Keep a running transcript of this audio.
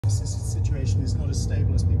situation is not as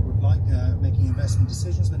stable as people would like, making investment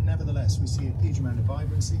decisions, but nevertheless we see a huge amount of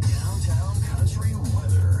vibrancy. Downtown country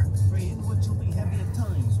weather. Rain, which will be heavy at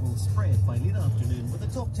times, will spread by late afternoon with a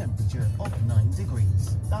top temperature of 9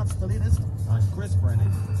 degrees. That's the latest. I'm Chris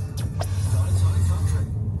Brennan. Downtown country.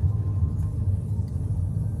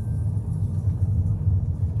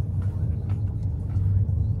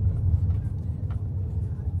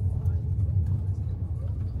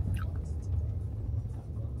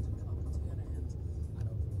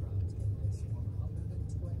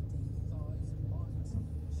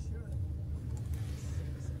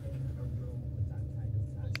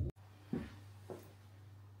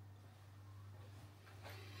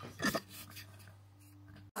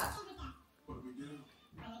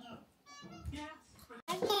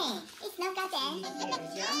 It's no goddamn.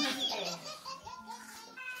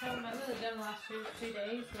 I remember they've done the last 2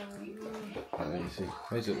 days. Let me see.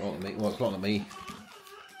 Where's it looking at me? Well, it's looking at me.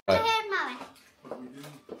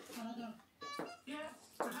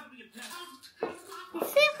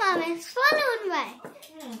 See, Mama, it's following me.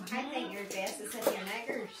 I think your best is in your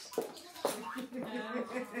knickers.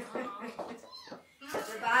 At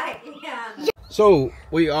the back, yeah. So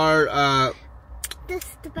we are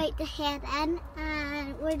Just about to head in,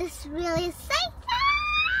 and we're just really excited.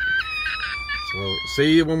 so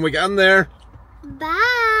see you when we get in there.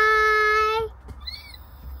 Bye.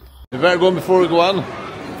 We better go in before we go in.